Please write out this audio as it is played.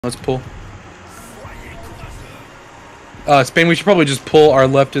Let's pull. Spain, we should probably just pull. Our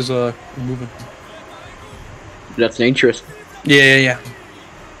left is moving. That's dangerous. Yeah.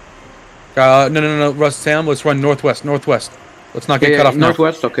 No, Russ, Sam, let's run northwest. Let's not get cut off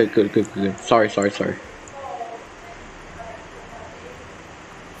northwest? Now. Okay, good. Sorry.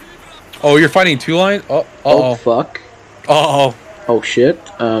 Oh, you're fighting two lines? Oh, fuck. Oh, shit.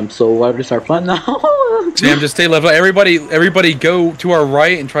 So what is our plan now? Sam, just stay level. Everybody go to our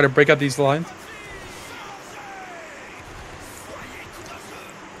right and try to break out these lines.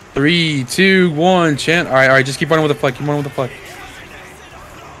 3, 2, 1, chant. Alright, just keep running with the flag.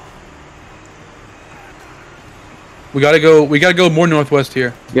 We gotta go more northwest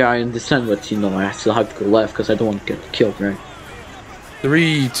here. Yeah, I understand, but you know, I still have to go left because I don't want to get killed, right?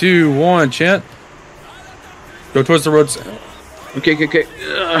 3, 2, 1, chant. Go towards the roads. Okay.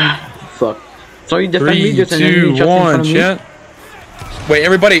 Fuck. So you defend me, just 3, 2, 1, chant. Wait,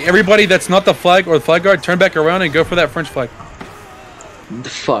 everybody that's not the flag or the flag guard, turn back around and go for that French flag. The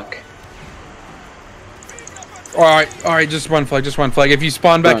fuck. Alright, just run flag. If you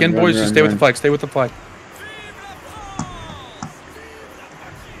spawn back in, boys, just stay with the flag.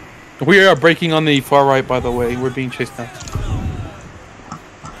 We are breaking on the far right, by the way. We're being chased now.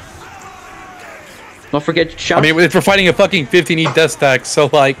 Don't forget to shout. I mean, if we're fighting a fucking 15E death stack, so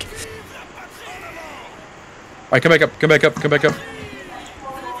like... Alright, come back up.